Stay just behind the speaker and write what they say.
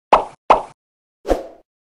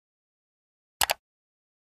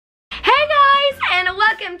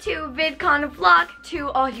welcome to Vidcon vlog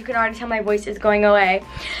 2. Oh, you can already tell my voice is going away.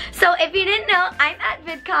 So if you didn't know, I'm at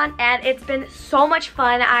Vidcon and it's been so much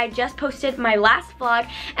fun. I just posted my last vlog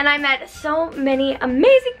and I met so many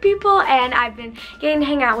amazing people and I've been getting to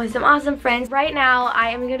hang out with some awesome friends. Right now, I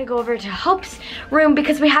am gonna go over to Hope's room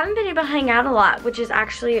because we haven't been able to hang out a lot, which is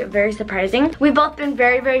actually very surprising. We've both been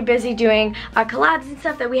very, very busy doing collabs and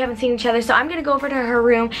stuff that we haven't seen each other. So I'm gonna go over to her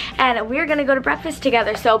room and we're gonna go to breakfast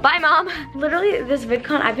together. So bye, Mom. Literally, this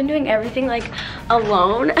VidCon, I've been doing everything like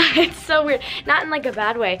alone. It's so weird. Not in like a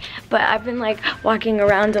bad way, but I've been like walking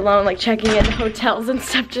around alone, like checking in hotels and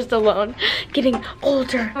stuff just alone. Getting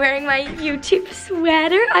older. Wearing my YouTube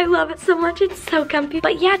sweater. I love it so much. It's so comfy.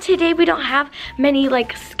 But yeah, today we don't have many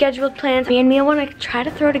like scheduled plans. Me and Mia want to try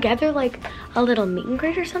to throw together like a little meet and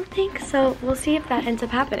greet or something. So we'll see if that ends up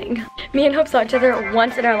happening. Me and Hope saw each other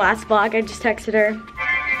once in our last vlog. I just texted her.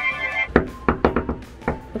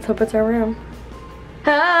 Let's hope it's our room.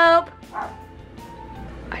 Help!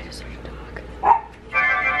 I just heard a dog.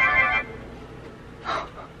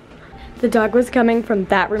 The dog was coming from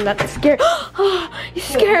that room. That's scary. Oh, you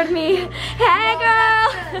scared me. Hey, girl!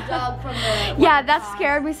 That's dog from the yeah, that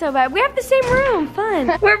scared me so bad. We have the same room. Fun.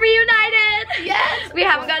 We're reunited. Yes. We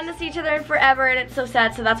haven't gotten to see each other in forever, and it's so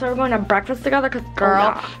sad. So that's why we're going to breakfast together. Cause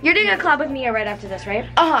girl, you're doing a collab with Mia right after this, right?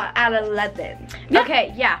 At 11. Yeah.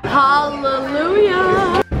 Okay. Yeah.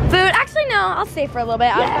 Hallelujah. Food. Actually, no. I'll stay for a little bit.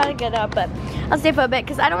 Yeah. I gotta get up, but I'll stay for a bit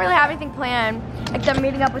because I don't really have anything planned except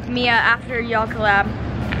meeting up with Mia after y'all collab.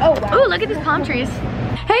 Oh wow. Ooh, look at these palm trees.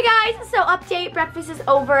 Hey guys, so update, breakfast is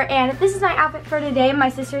over and this is my outfit for today. My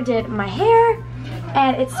sister did my hair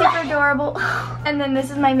and it's super adorable. And then this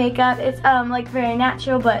is my makeup. It's like very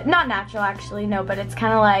natural, but not natural actually, no, but it's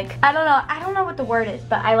kind of like, I don't know what the word is,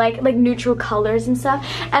 but I like neutral colors and stuff.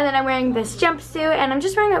 And then I'm wearing this jumpsuit and I'm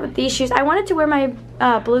just wearing it with these shoes. I wanted to wear my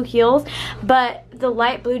blue heels, but the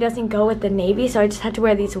light blue doesn't go with the navy, so I just had to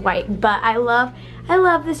wear these white. But I love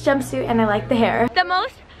this jumpsuit and I like the hair. The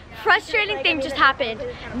most frustrating thing just happened.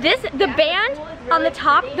 The band on the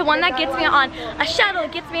top, the one that gets me on a shuttle,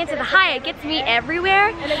 gets me into the Hyatt, gets me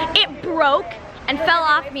everywhere, it broke and fell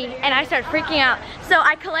off me and I started freaking out. So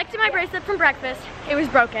I collected my bracelet from breakfast. It was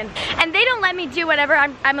broken. And they don't let me do whatever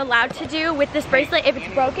I'm allowed to do with this bracelet if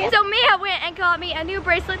it's broken. So Mia went and got me a new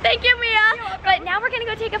bracelet. Thank you, Mia. But now we're gonna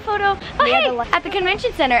go take a photo at the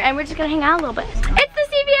convention center and we're just gonna hang out a little bit. It's the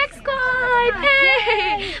CVX squad.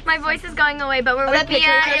 Hey. My voice is going away, but we're with Mia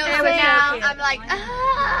and now I'm like,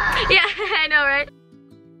 ah. Yeah, I know, right?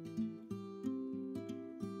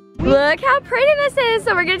 Look how pretty this is.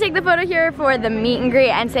 So we're gonna take the photo here for the meet and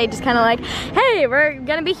greet and say just kind of like, hey, we're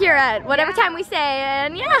gonna be here at whatever time we say,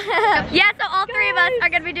 and yeah. Yeah, so all three of us are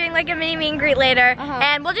gonna be doing like a mini meet and greet later,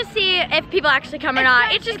 and we'll just see if people actually come or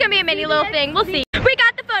not. It's just gonna be a mini little thing. We'll see. We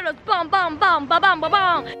got the photos. Boom, boom, boom, boom, boom, boom,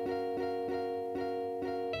 boom.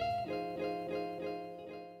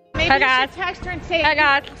 Maybe hi, you guys. should text her and say, hi,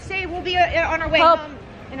 guys. Say we'll be on our way home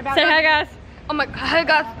in about. Say hi, guys. Oh my God, hi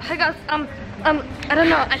guys. I don't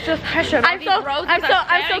know. I feel pressure.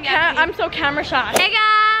 I'm so camera shy. Hey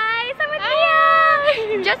guys, I'm with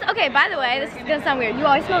Mia. Just okay. By the way, this is gonna sound weird. You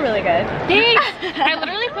always smell really good. Thanks. I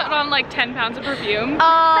literally put on like 10 pounds of perfume.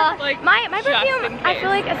 Like my perfume. I feel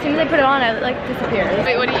like as soon as I put it on, it like disappears.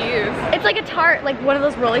 Wait, what do you use? It's like a Tarte, like one of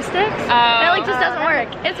those rolly sticks. That like just doesn't work.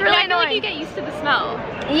 It's really I feel annoying. like you get used to the smell.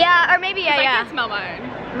 Yeah, or maybe yeah. I can't smell mine.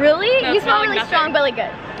 Really? No, you smell like really nothing. strong, but like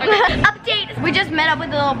good. Okay. Update. We just met up with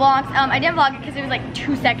the little vlogs. I didn't vlog it because it was like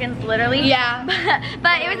 2 seconds, literally. Yeah.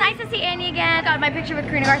 But it was nice to see Annie again. Got my picture with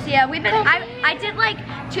Karina Garcia. We've been. I did like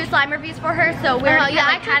 2 slime reviews for her, so we're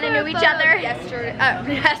I kind of knew each other.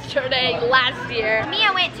 Yesterday, last year.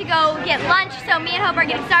 Mia went to go get lunch, so me and Hope are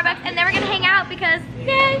getting Starbucks, and then we're gonna hang out because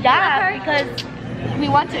I love her because we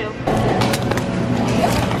want to.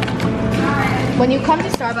 When you come to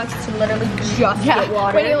Starbucks, it's literally just get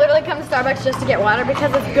water. When you literally come to Starbucks just to get water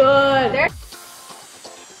because it's good.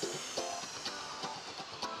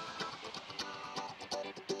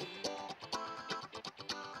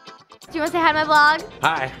 Do you want to say hi to my vlog?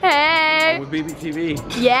 Hi. Hey. I'm with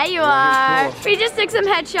BBTV. Yeah, you are. Cool. We just took some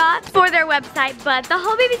headshots for their website, but the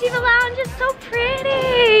whole BBTV lounge is so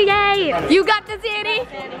pretty. Yay. You got this, Annie?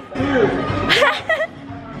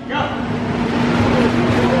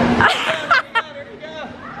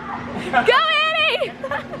 Go, Annie!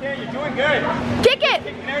 Yeah, you're doing good. Kick it!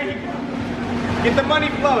 Get the money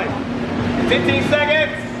flowing. 15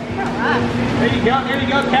 seconds. There you go, there you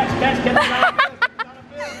go. Catch.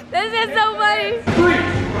 This is so funny.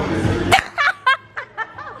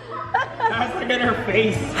 That's like in her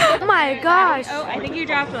face. Oh my gosh. Oh, I think you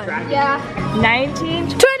dropped one. Yeah. 19.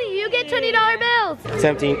 20, you get $20 bills.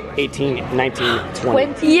 17, 18, 19,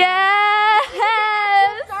 20. Yes!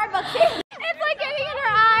 It's like getting in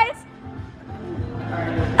her eyes.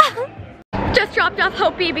 Just dropped off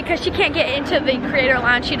Hopi because she can't get into the creator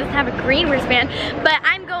lounge. She doesn't have a green wristband. But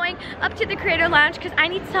I'm going up to the creator lounge because I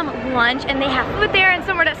need some lunch and they have food there and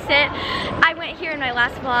somewhere to sit. I went here in my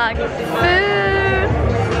last vlog. Food.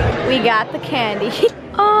 We got the candy.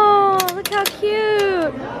 Oh, look how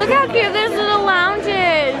cute. Look how cute this little lounge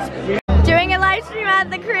is. Doing a live stream at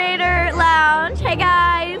the creator lounge. Hey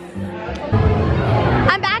guys.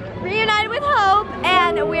 I'm back reunited with Hope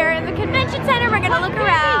and we're in the convention center. We're gonna look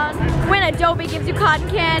around. When Adobe gives you cotton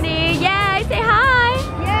candy. Yay, say hi.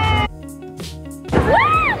 Yay.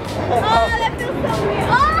 Woo! Oh, that feels so weird.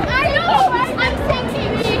 Oh, I know. I'm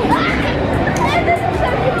taking it. This is so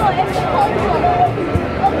cool. It's so colorful.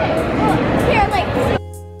 Okay, here, like.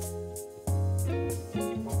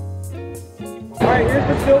 All right, here's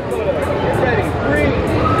the still photo. Get ready. 3, 2,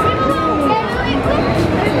 1.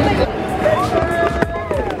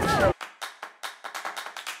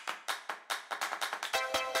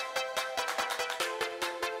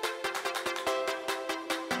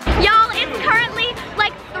 Y'all, it's currently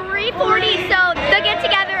like 3:40, so the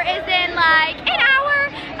get-together is in like an hour,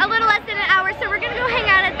 a little less than an hour, so we're gonna go hang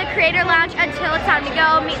out at the creator lounge until it's time to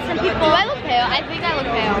go meet some people. Do I look pale? I think I look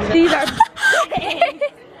pale. These are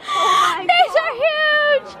these are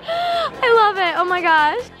huge. I love it. Oh my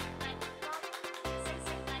gosh.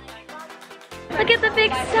 Look at the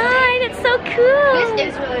big sign. It's so cool.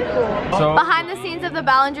 This is really cool. So, Behind the scenes of the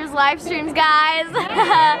Ballingers live streams, guys.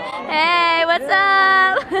 Hey, what's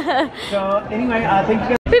up? so anyway, thank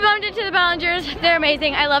you. We bumped into the Ballingers. They're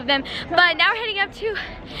amazing. I love them. But now we're heading up to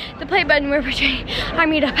the play button where we're doing our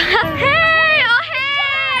meetup. Hey! Oh,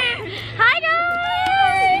 hey! Hi,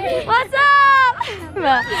 guys! What's up?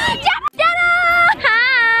 Jenna!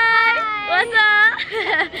 Hi! What's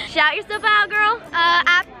up? Shout yourself out, girl.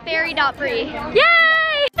 At berry.free.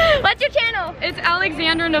 Yay! What's your channel? It's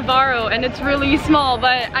Alexandra Navarro, and it's really small,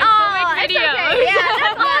 but I still make videos. Okay. Yeah,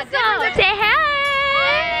 that's awesome. Say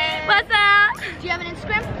hey. What's up? Do you have an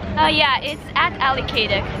Instagram? Yeah, it's at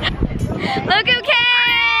AliKadic. Look who came!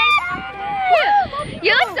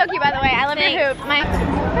 You look so cute, by the way. I love your hoop. Hi!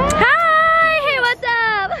 Hey, what's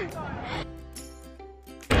up?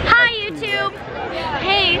 Hi, YouTube.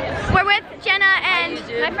 Hey, we're with Jenna and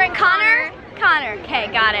my friend Connor. Okay,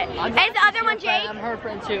 got it. And the other one, Jake? I'm her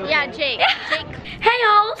friend too. Yeah, Jake. Hey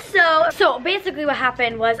y'all, so basically what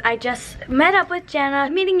happened was I just met up with Jenna.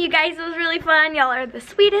 Meeting you guys was really fun. Y'all are the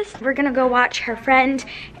sweetest. We're gonna go watch her friend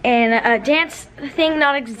in a dance thing,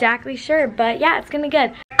 not exactly sure, but yeah, it's gonna be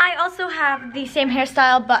good. I also have the same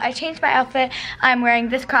hairstyle, but I changed my outfit. I'm wearing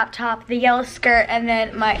this crop top, the yellow skirt, and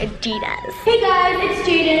then my Adidas. Hey guys, it's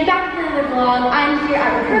Jaden, back with another vlog. I'm here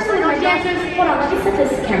at rehearsal with my dancers. Hold on, let me set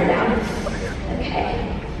this camera down. Okay.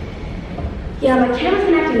 Yeah, my camera's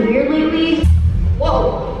been acting weird lately. Whoa.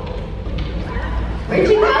 Where'd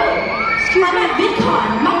you go? I'm at Vidcon.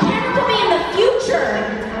 My camera could be in the future.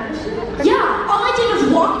 Yeah, all I did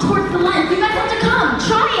was walk towards the lens. You guys have to come.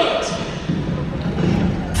 Try it.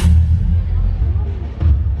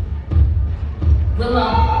 Willow.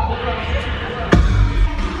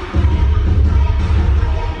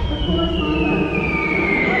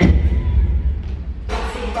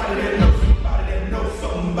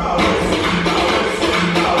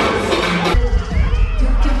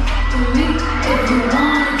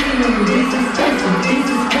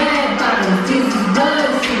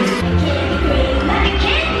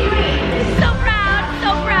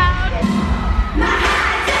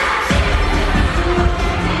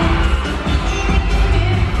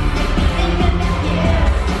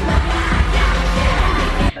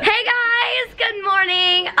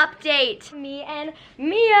 Me and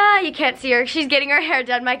Mia, you can't see her, she's getting her hair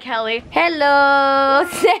done by Kelly. Hello,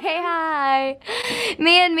 say hi.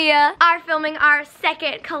 Me and Mia are filming our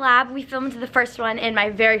second collab. We filmed the first one in my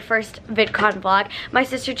very first VidCon vlog. My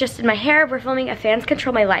sister just did my hair. We're filming a Fans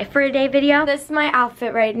Control My Life for a Day video. This is my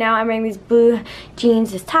outfit right now. I'm wearing these blue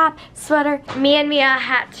jeans, this top, sweater. Me and Mia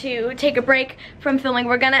had to take a break from filming.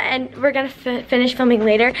 We're gonna finish filming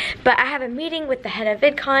later, but I have a meeting with the head of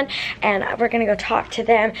VidCon and we're gonna go talk to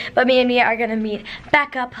them. But me and Mia are gonna meet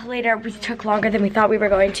back up later. We took longer than we thought we were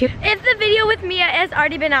going to. If the video with Mia has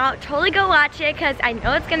already been out, totally go watch it because I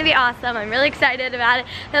know it's gonna be awesome. I'm really excited about it.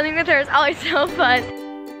 Filming with her is always so fun.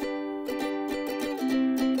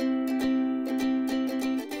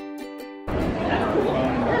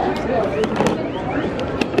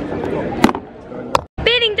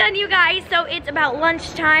 Bidding done, you guys. So it's about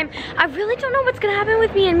lunchtime. I really don't know what's gonna happen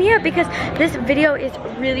with me and Mia because this video is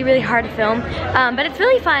really, really hard to film. But it's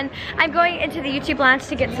really fun. I'm going into the YouTube lounge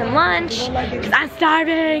to get some lunch because I'm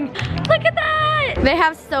starving. Look at that! They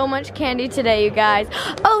have so much candy today, you guys.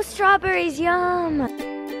 Oh, strawberries, yum!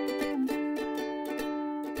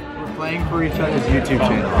 Playing for each other's YouTube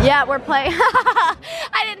channel. Yeah, we're playing.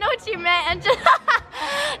 I didn't know what you meant. And just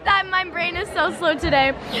that my brain is so slow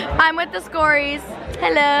today. I'm with the Scories.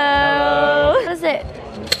 Hello. What is it?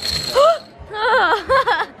 No,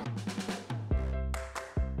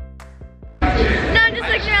 I'm just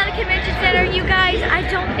looking around the convention center. You guys, I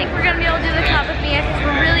don't think we're gonna be able to do the club with me because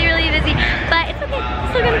we're really, really busy. But it's okay. It's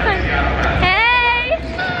still gonna be fun. Hey!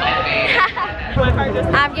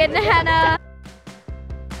 I'm getting a henna.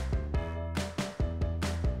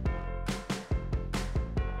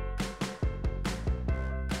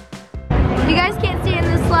 You guys can't see in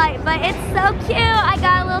this light, but it's so cute. I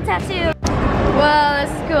got a little tattoo. Whoa,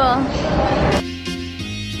 this is cool.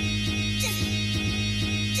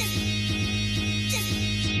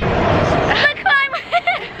 Look who I'm with.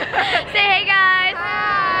 Say hey, guys.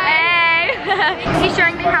 Hi. Hey. He's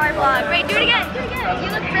showing me how I vlog. Wait, do it again. Do it again.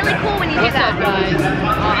 You look really cool when you do that. What's up, guys?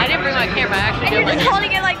 I didn't bring my camera. I actually And you're just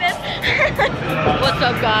holding it like this. What's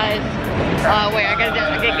up, guys? Wait, I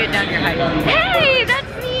gotta get down to your height. Hey,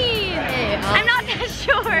 that's me. I'm not that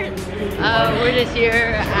short. We're just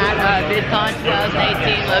here at Vidcon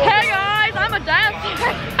 2018. Hey guys, I'm a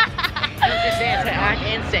dancer. I'm just dance, act,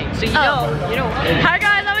 and sing. So you know. Hi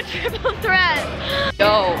guys, I'm a triple threat.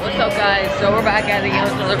 Yo, what's up, guys? So we're back at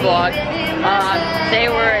another vlog. Today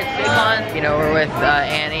we're at Vidcon. You know, we're with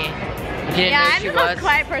Annie. You didn't know I'm she the was. most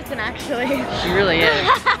quiet person actually. She really is.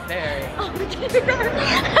 Very. Oh, I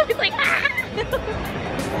was like, ah.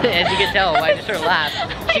 As you can tell, I just sort of laughed.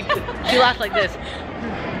 She laughs like this.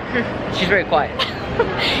 She's very quiet.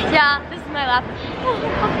 Yeah, this is my laugh.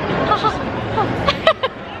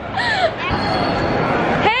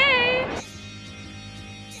 Hey!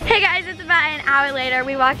 Hey guys, it's about an hour later. I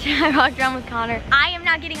walked around with Connor. I am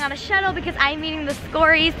not getting on a shuttle because I'm meeting the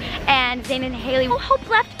Scories and Zane and Haley. Oh, Hope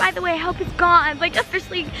left, by the way. Hope is gone. Like,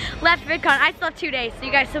 officially left VidCon. I still have 2 days, so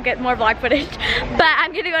you guys still get more vlog footage. But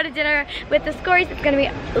I'm gonna go to dinner with the Scories. It's gonna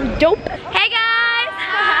be dope. Hey guys!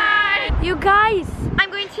 Hi! You guys,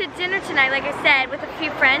 I'm going to dinner tonight, like I said, with a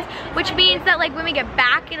few friends, which means that like when we get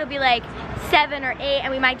back, it'll be like 7 or 8,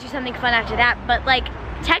 and we might do something fun after that. But like,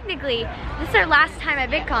 technically, this is our last time at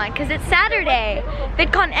VidCon because it's Saturday.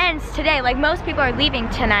 VidCon ends today. Like most people are leaving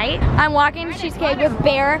tonight. I'm walking to Cheesecake with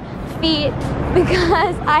bare feet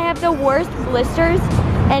because I have the worst blisters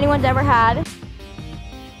anyone's ever had.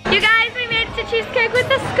 You guys, we made it to Cheesecake with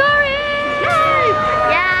the Scories!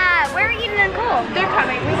 Yeah, where are Eden and Cole? They're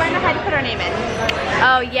coming. We went ahead to put our name in.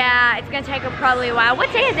 Oh yeah, it's gonna take probably a while.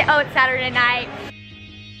 What day is it? Oh, it's Saturday night.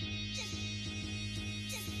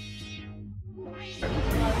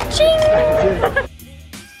 Ching!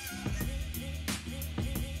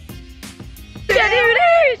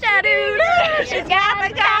 She's got my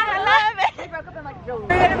kind, I love it. We're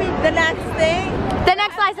gonna be the next thing. The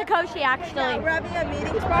next Liza Koshy, actually. We're having a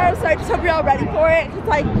meeting tomorrow, so I just hope you're all ready for it. It's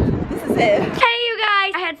like, this is it. Hey you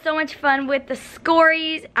guys, I had so much fun with the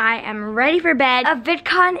Scories. I am ready for bed.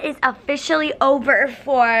 VidCon is officially over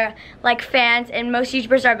for like fans, and most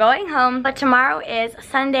YouTubers are going home. But tomorrow is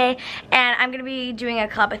Sunday, and I'm gonna be doing a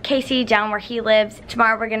club with Casey down where he lives.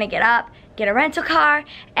 Tomorrow we're gonna get up, get a rental car,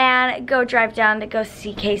 and go drive down to go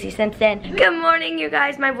see Casey Simpson. Good morning, you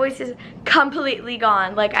guys. My voice is completely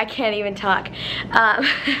gone. Like, I can't even talk.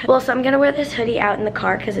 Well, so I'm gonna wear this hoodie out in the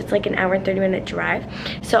car because it's like an hour and 30-minute drive.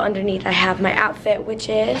 So underneath I have my outfit, which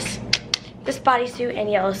is this bodysuit and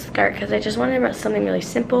yellow skirt because I just wanted something really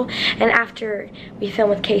simple. And after we film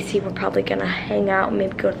with Casey, we're probably gonna hang out and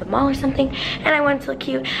maybe go to the mall or something. And I wanted to look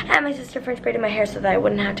cute. And my sister friend braided my hair so that I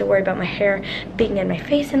wouldn't have to worry about my hair being in my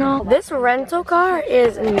face and all. This rental car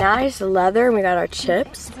is nice leather, and we got our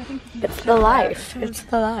chips. It's the life. It's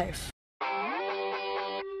the life.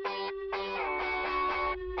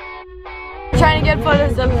 Trying to get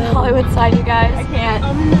photos of the Hollywood side, you guys. I can't.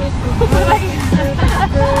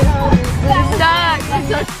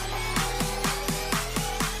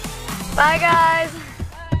 Bye guys.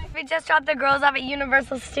 We just dropped the girls off at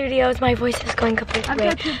Universal Studios. My voice is going completely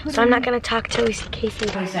weird, so I'm not gonna talk till we see Casey.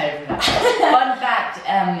 I'm excited for that. Fun fact,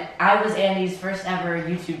 I was Andy's first ever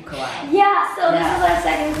YouTube collab. Yeah, so this is our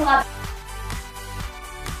second collab.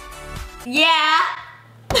 Yeah.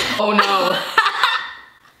 Oh no.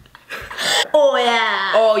 Oh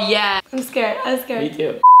yeah. Oh yeah. I'm scared. I'm scared. Me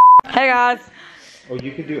too. Hey guys. Oh,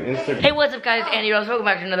 you could do Instagram. Hey, what's up guys, Andy Rose, welcome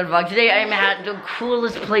back to another vlog. Today I am at the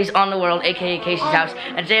coolest place on the world, aka Casey's house.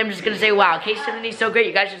 And today I'm just gonna say, wow, Casey Timothy's so great,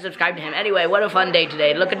 you guys should subscribe to him. Anyway, what a fun day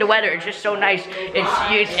today. Look at the weather, it's just so nice.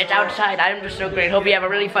 It's outside, I'm just so great. Hope you have a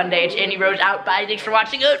really fun day. It's Andy Rose out, bye, thanks for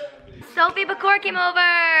watching. Sophie Bacor came over.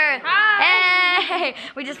 Hi. Hey,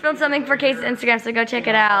 we just filmed something for Casey's Instagram, so go check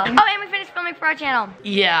it out. Oh, and we finished filming for our channel.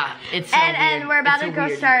 Yeah, it's so weird. And we're about to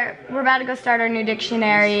go start. We're about to go start our new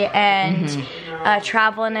dictionary and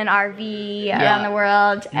travel in an RV around the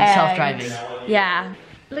world. And self-driving. Yeah.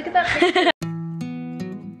 Look at that picture.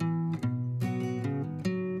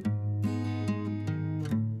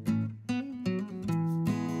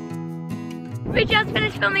 We just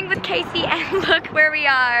finished filming with Casey and look where we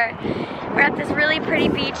are. We're at this really pretty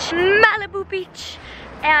beach, Malibu Beach.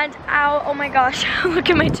 And ow, oh my gosh, look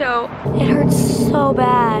at my toe. It hurts so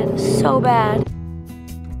bad, so bad.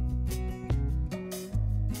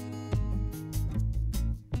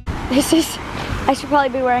 I should probably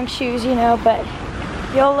be wearing shoes, you know, but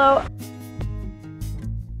YOLO.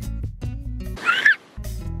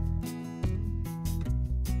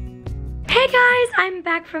 Hey guys, I'm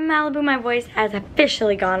back from Malibu. My voice has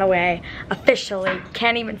officially gone away. Officially.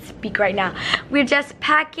 Can't even speak right now. We're just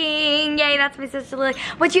packing. Yay, that's my sister Lily.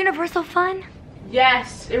 What's Universal fun?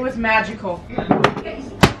 Yes, it was magical.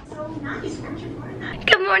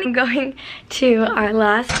 Good morning. Going to our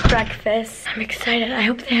last breakfast. I'm excited. I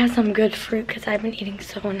hope they have some good fruit because I've been eating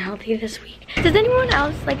so unhealthy this week. Does anyone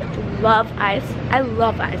else like love ice? I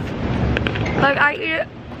love ice. Like I eat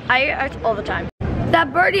ice all the time.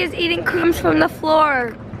 That birdie is eating crumbs from the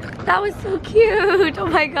floor. That was so cute. Oh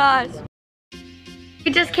my gosh.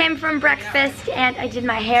 We just came from breakfast and I did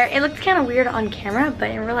my hair. It looks kind of weird on camera, but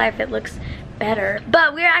in real life it looks better.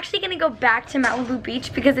 But we're actually gonna go back to Malibu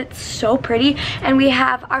Beach because it's so pretty and we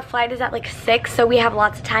have, our flight is at like 6, so we have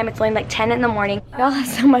lots of time. It's only like 10 in the morning. Y'all have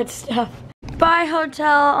so much stuff. Bye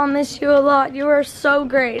hotel, I'll miss you a lot. You were so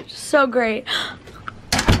great, so great.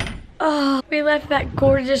 Oh, we left that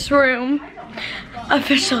gorgeous room.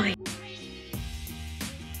 Officially.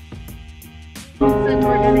 You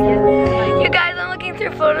guys, I'm looking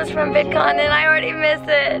through photos from Vidcon and I already miss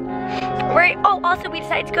it. Oh, also we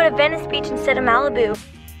decided to go to Venice Beach instead of Malibu.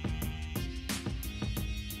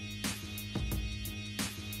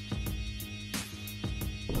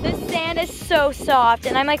 This sand is so soft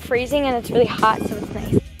and I'm like freezing and it's really hot, so it's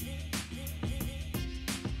nice.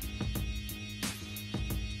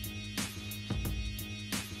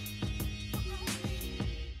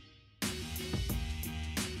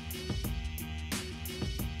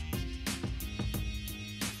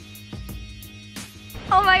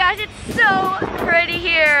 Oh my gosh, it's so pretty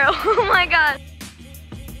here. Oh my gosh.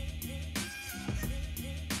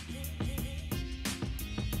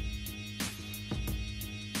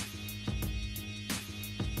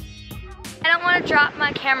 I don't want to drop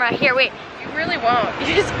my camera. Here, wait. You really won't.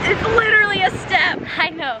 It's literally a step. I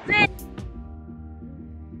know.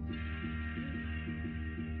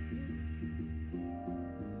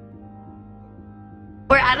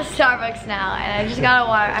 We're at a Starbucks now and I just got a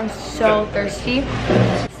water. I'm so thirsty.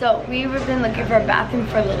 So we've been looking for a bathroom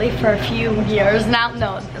for Lily for a few years now.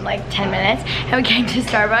 No, it's been like 10 minutes. And we came to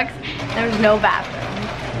Starbucks and there was no bathroom.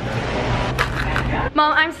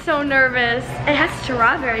 Mom, I'm so nervous. It has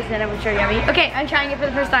strawberries in it, which are yummy. Okay, I'm trying it for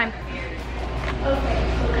the first time.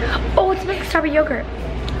 Oh, it's like strawberry yogurt.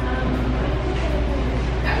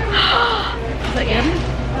 Is that good?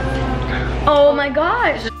 Oh my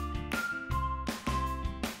gosh.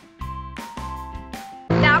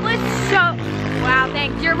 Wow,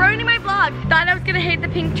 thanks. You're ruining my vlog. Thought I was gonna hate the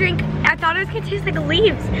pink drink. I thought it was gonna taste like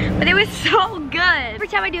leaves, but it was so good. Every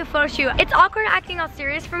time I do a photo shoot, it's awkward acting all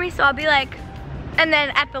serious for me, so I'll be like, and then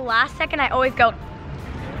at the last second, I always go,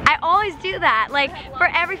 I always do that. Like, for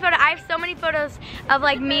every photo, I have so many photos of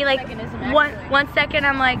like me, like, one second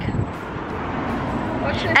I'm like,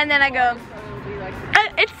 and then I go,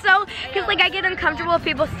 it's so, because like I get uncomfortable with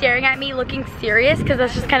people staring at me looking serious, because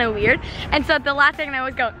that's just kind of weird. And so at the last second, I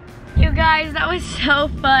always go, you guys, that was so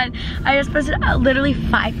fun. I just posted literally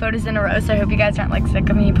 5 photos in a row, so I hope you guys aren't like sick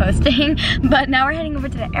of me posting. But now we're heading over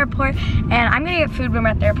to the airport, and I'm gonna get food when we're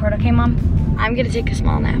at the airport, okay, Mom? I'm gonna take a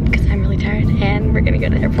small nap because I'm really tired, and we're gonna go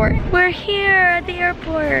to the airport. We're here at the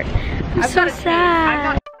airport. I'm so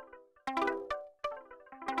sad.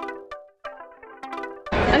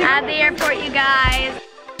 At the airport, you guys.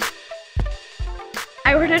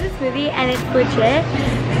 I ordered a smoothie, and it's legit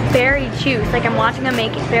berry juice. Like I'm watching them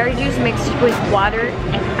make berry juice mixed with water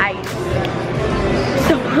and ice.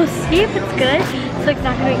 So we'll see if it's good. So it's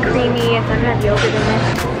not gonna be creamy, it's not gonna have yogurt in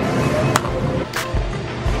it.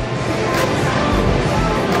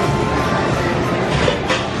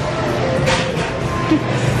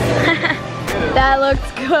 That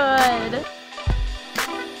looks good.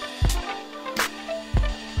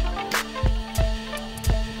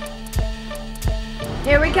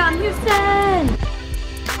 Here we come, Houston.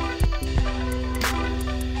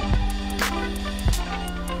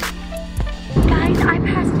 Guys, I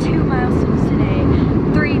passed 2 milestones today.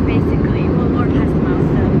 3 basically. Well, Laura passed a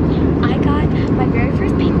milestone. I got my very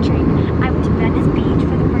first pink drink. I went to Venice Beach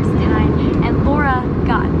for the first time, and Laura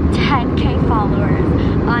got 10K followers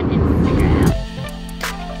on Instagram.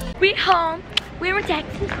 We home. We were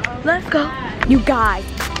texting. Let's go. You guys,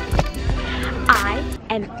 I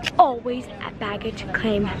am always at baggage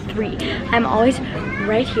claim 3. I'm always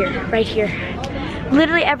right here, right here.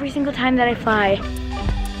 Literally every single time that I fly.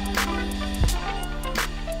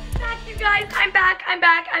 You guys, I'm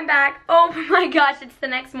back. Oh my gosh, it's the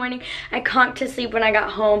next morning. I conked to sleep when I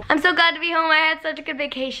got home. I'm so glad to be home. I had such a good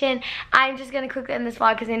vacation. I'm just gonna quickly end this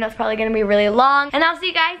vlog because I know it's probably gonna be really long. And I'll see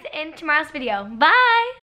you guys in tomorrow's video.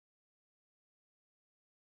 Bye!